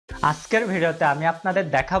আজকের ভিডিওতে আমি আপনাদের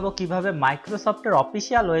দেখাবো কিভাবে মাইক্রোসফটের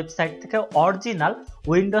অফিসিয়াল ওয়েবসাইট থেকে অরিজিনাল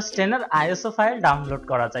উইন্ডোজ 10 এর আইএসও ফাইল ডাউনলোড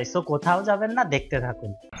করা যায়। সো কোথাও যাবেন না, দেখতে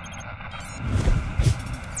থাকুন।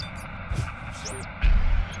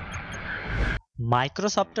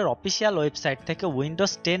 মাইক্রোসফটের অফিসিয়াল ওয়েবসাইট থেকে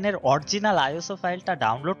উইন্ডোজ 10 এর অরিজিনাল আইএসও ফাইলটা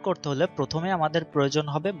ডাউনলোড করতে হলে প্রথমে আমাদের প্রয়োজন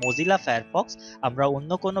হবে মোজিলা ফায়ারফক্স। আমরা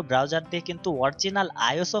অন্য কোনো ব্রাউজার দিয়ে কিন্তু অরিজিনাল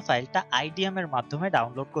আইএসও ফাইলটা আইডিএম এর মাধ্যমে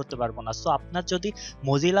ডাউনলোড করতে পারবো না। সো আপনার যদি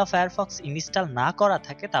মোজিলা ফায়ারফক্স ইনস্টল না করা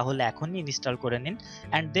থাকে তাহলে এখনই ইনস্টল করে নিন।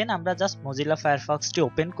 অ্যান্ড দেন আমরা জাস্ট মোজিলা ফায়ারফক্সটি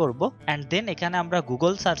ওপেন করব। অ্যান্ড দেন এখানে আমরা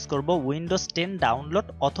গুগল সার্চ করব উইন্ডোজ 10 ডাউনলোড,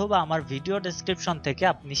 অথবা আমার ভিডিও ডেসক্রিপশন থেকে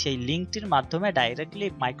আপনি সেই লিঙ্কটির মাধ্যমে ডাইরেক্টলি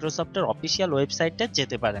মাইক্রোসফটের অফিসিয়াল ওয়েবসাইটে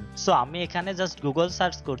যেতে পারেন। সো আমি এখানে জাস্ট গুগল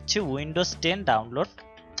সার্চ করছি উইন্ডোজ 10 ডাউনলোড,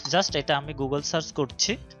 জাস্ট এটা আমি গুগল সার্চ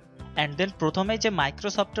করছি। অ্যান্ড দেন প্রথমে যে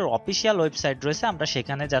মাইক্রোসফটের অফিসিয়াল ওয়েবসাইট রয়েছে আমরা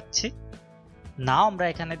সেখানে যাচ্ছি। নাও আমরা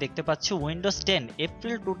এখানে দেখতে পাচ্ছি উইন্ডোজ 10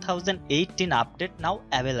 এপ্রিল 2018 আপডেট নাও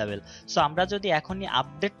অ্যাভেলেবেল। সো আমরা যদি এখনই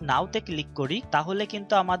আপডেট নাওতে ক্লিক করি তাহলে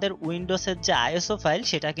কিন্তু আমাদের উইন্ডোজের যে আইএসও ফাইল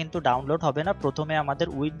সেটা কিন্তু ডাউনলোড হবে না। প্রথমে আমাদের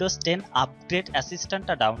উইন্ডোজ 10 আপগ্রেড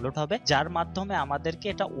অ্যাসিস্ট্যান্টটা ডাউনলোড হবে, যার মাধ্যমে আমাদেরকে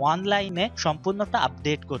এটা অনলাইনে সম্পূর্ণটা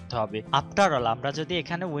আপডেট করতে হবে। আফটার অল আমরা যদি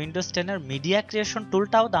এখানে উইন্ডোজ 10 এর মিডিয়া ক্রিয়েশন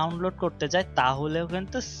টুলটাও ডাউনলোড করতে যাই তাহলেও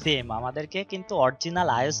কিন্তু সেম, আমাদেরকে কিন্তু অরিজিনাল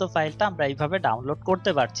আইএসও ফাইলটা আমরা এইভাবে ডাউনলোড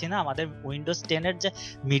করতে পারছি না। আমাদের উইন্ডোজ 10 এর যে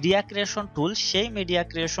মিডিয়া ক্রিয়েশন টুল সেই মিডিয়া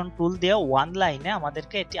ক্রিয়েশন টুল দিয়ে অনলাইনে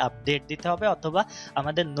আমাদেরকে এটি আপডেট দিতে হবে, অথবা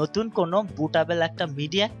আমাদের নতুন কোনো বুটেবল একটা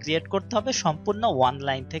মিডিয়া ক্রিয়েট করতে হবে সম্পূর্ণ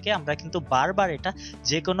অনলাইন থেকে। আমরা কিন্তু বারবার এটা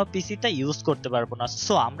যে কোনো পিসিতে ইউজ করতে পারবো না।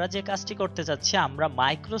 সো আমরা যে কাজটি করতে যাচ্ছি, আমরা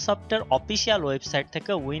মাইক্রোসফটের অফিসিয়াল ওয়েবসাইট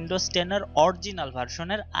থেকে উইন্ডোজ 10 এর অরিজিনাল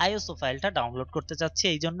ভার্সনের আইএসও ফাইলটা ডাউনলোড করতে যাচ্ছি।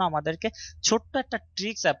 এই জন্য আমাদেরকে ছোট্ট একটা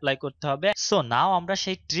ট্রিক্স অ্যাপ্লাই করতে হবে। সো নাও আমরা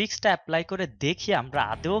সেই ট্রিক্সটা অ্যাপ্লাই করে দেখি আমরা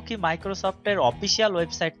আদৌ কি মাইক্রোসফটের অফিসিয়াল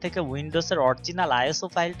ওয়েবসাইট থেকে উইন্ডোজের অরিজিনাল আইএসও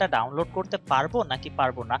ফাইলটা ডাউনলোড করতে পারবো নাকি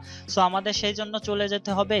পারবো না। সো আমাদের সেই জন্য চলে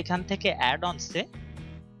যেতে হবে এখান থেকে অ্যাড-অনসে।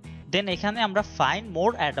 দেন এখানে আমরা ফাইন্ড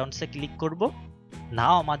মোর অ্যাড-অনসে ক্লিক করব।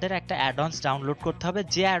 নাও আমাদের একটা অ্যাড-অনস ডাউনলোড করতে হবে,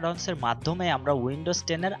 যে অ্যাড-অনসের মাধ্যমে আমরা উইন্ডোজ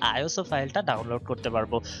 10 এর আইএসও ফাইলটা ডাউনলোড করতে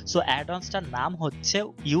পারবো। সো অ্যাড-অনসটার নাম হচ্ছে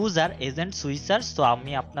ইউজার এজেন্ট সুইচার। সো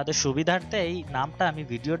আমি আপনাদের সুবিধার্থে এই নামটা আমি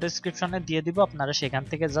ভিডিও ডেসক্রিপশনে দিয়ে দিব, আপনারা সেখান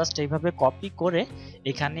থেকে জাস্ট এইভাবে কপি করে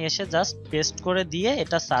এখানে এসে জাস্ট পেস্ট করে দিয়ে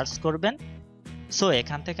এটা সার্চ করবেন। সো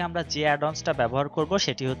এখান থেকে আমরা যে অ্যাড-অনসটা ব্যবহার করব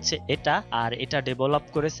সেটি হচ্ছে এটা, আর এটা ডেভেলপ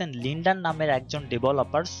করেছেন লিন্ডার নামের একজন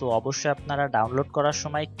ডেভেলপার। সো অবশ্যই আপনারা ডাউনলোড করার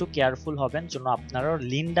সময় একটু কেয়ারফুল হবেন, জন্য আপনারাও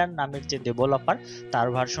লিন্ডার নামের যে ডেভেলপার তার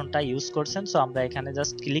ভার্সনটা ইউজ করছেন। সো আমরা এখানে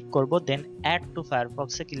জাস্ট ক্লিক করব, দেন অ্যাড টু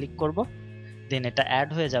ফায়ারফক্সে ক্লিক করব, দেন এটা অ্যাড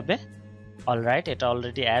হয়ে যাবে। অলরাইট, এটা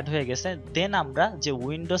অলরেডি অ্যাড হয়ে গেছে। দেন আমরা যে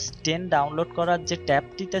উইন্ডোজ 10 ডাউনলোড করার যে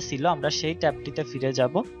ট্যাবটিতে ছিল আমরা সেই ট্যাবটিতে ফিরে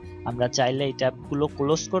যাব। আমরা চাইলে এই ট্যাবগুলো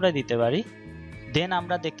ক্লোজ করে দিতে পারি। দেন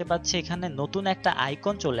আমরা দেখতে পাচ্ছি এখানে নতুন একটা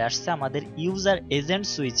আইকন চলে আসছে আমাদের ইউজার এজেন্ট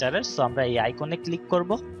সুইচারের। সো আমরা এই আইকনে ক্লিক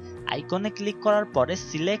করব। আইকনে ক্লিক করার পরে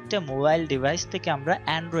সিলেক্ট এ মোবাইল ডিভাইস থেকে আমরা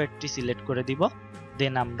অ্যান্ড্রয়েডটি সিলেক্ট করে দিব।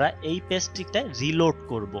 দেন আমরা এই পেজটিতে রিলোড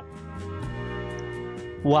করব।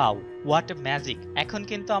 Wow, what a magic! এখন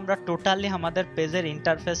কিন্তু আমরা টোটালি আমাদের পেজের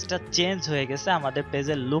ইন্টারফেসটা চেঞ্জ হয়ে গেছে, আমাদের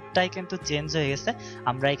পেজের লুকটাই কিন্তু চেঞ্জ হয়ে গেছে।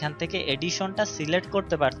 আমরা এখান থেকে এডিশনটা সিলেক্ট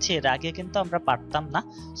করতে পারছি, এর আগে কিন্তু আমরা পারতাম না।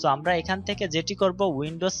 সো আমরা এখান থেকে যেটি করব,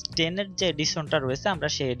 উইন্ডোজ 10 এর যে এডিশনটা রয়েছে আমরা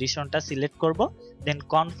সেই এডিশনটা সিলেক্ট করব, দেন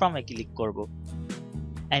কনফার্মে ক্লিক করব।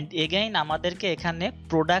 অ্যান্ড এগেইন আমাদেরকে এখানে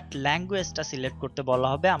প্রোডাক্ট ল্যাঙ্গুয়েজটা সিলেক্ট করতে বলা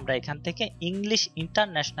হবে। আমরা এখান থেকে ইংলিশ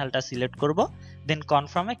ইন্টারন্যাশনালটা সিলেক্ট করব, দেন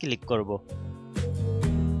কনফার্মে ক্লিক করব।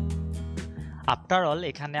 আফটার অল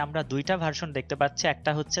এখানে আমরা দুইটা ভার্সন দেখতে পাচ্ছি,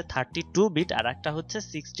 একটা হচ্ছে 32 বিট আর একটা হচ্ছে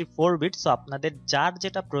 64 বিট। সো আপনাদের যার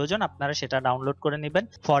যেটা প্রয়োজন আপনারা সেটা ডাউনলোড করে নেবেন।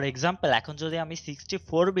 ফর এক্সাম্পল এখন যদি আমি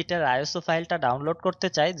 64 বিটের আইএসও ফাইলটা ডাউনলোড করতে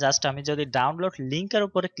চাই, জাস্ট আমি যদি ডাউনলোড লিংকের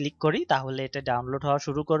উপরে ক্লিক করি তাহলে এটা ডাউনলোড হওয়া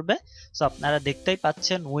শুরু করবে। সো আপনারা দেখতেই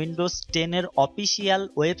পাচ্ছেন উইন্ডোজ 10 এর অফিসিয়াল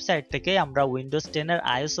ওয়েবসাইট থেকে আমরা উইন্ডোজ 10 এর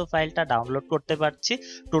আইএসও ফাইলটা ডাউনলোড করতে পারছি।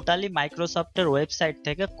 টোটালি মাইক্রোসফটের ওয়েবসাইট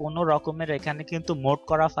থেকে কোনো রকমের এখানে কিন্তু মোড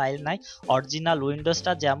করা ফাইল নাই, অরিজিনাল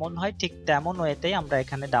উইন্ডোজটা যেমন হয় ঠিক তেমন ওয়েতেই আমরা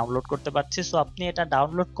এখানে ডাউনলোড করতে পারছি। সো আপনি এটা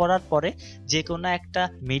ডাউনলোড করার পরে যে কোনো একটা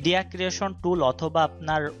মিডিয়া ক্রিয়েশন টুল অথবা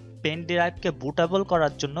আপনার পেন ড্রাইভকে বুটেবল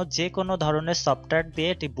করার জন্য যে কোনো ধরনের সফটওয়্যার দিয়ে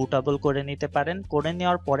এটি বুটেবল করে নিতে পারেন। করে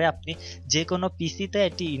নেওয়ার পরে আপনি যে কোনো পিসিতে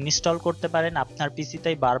এটি ইনস্টল করতে পারেন, আপনার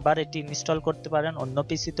পিসিতেই বারবার এটি ইনস্টল করতে পারেন, অন্য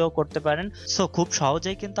পিসিতেও করতে পারেন। সো খুব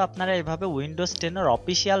সহজেই কিন্তু আপনারা এভাবে উইন্ডোজ 10 এর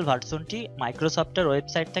অফিসিয়াল ভার্সনটি মাইক্রোসফটের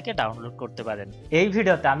ওয়েবসাইট থেকে ডাউনলোড করতে পারেন। এই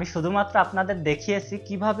ভিডিওতে আমি শুধুমাত্র আপনাদের দেখিয়েছি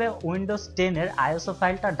কিভাবে উইন্ডোজ 10 এর আইএসও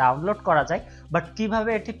ফাইলটা ডাউনলোড করা যায়, বাট কিভাবে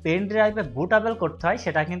এটি পেন ড্রাইভে বুটেবল করতে হয়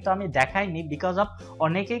সেটা কিন্তু আমি দেখাইনি, বিকজ অফ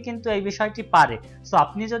অনেকেই কিন্তু এই বিষয়টি পারে। সো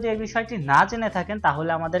আপনি যদি এই বিষয়টি না জেনে থাকেন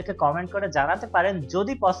তাহলে আমাদেরকে কমেন্ট করে জানাতে পারেন,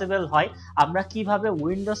 যদি পসিবল হয় আমরা কিভাবে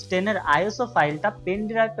উইন্ডোজ 10 এর আইএসও ফাইলটা পেন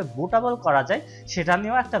ড্রাইভে বুটেবল করা যায় সেটা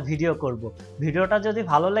নিয়েও একটা ভিডিও করব। ভিডিওটা যদি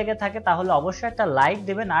ভালো লেগে থাকে তাহলে অবশ্যই একটা লাইক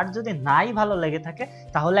দিবেন, আর যদি নাই ভালো লেগে থাকে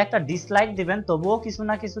তাহলে একটা ডিসলাইক দিবেন, তবুও কিছু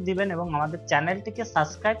না কিছু দিবেন এবং আমাদের চ্যানেলটিকে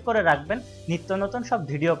সাবস্ক্রাইব করে রাখবেন নিত্য নতুন সব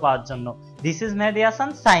ভিডিও পাওয়ার জন্য। This is Mehedi Hasan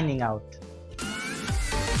signing out.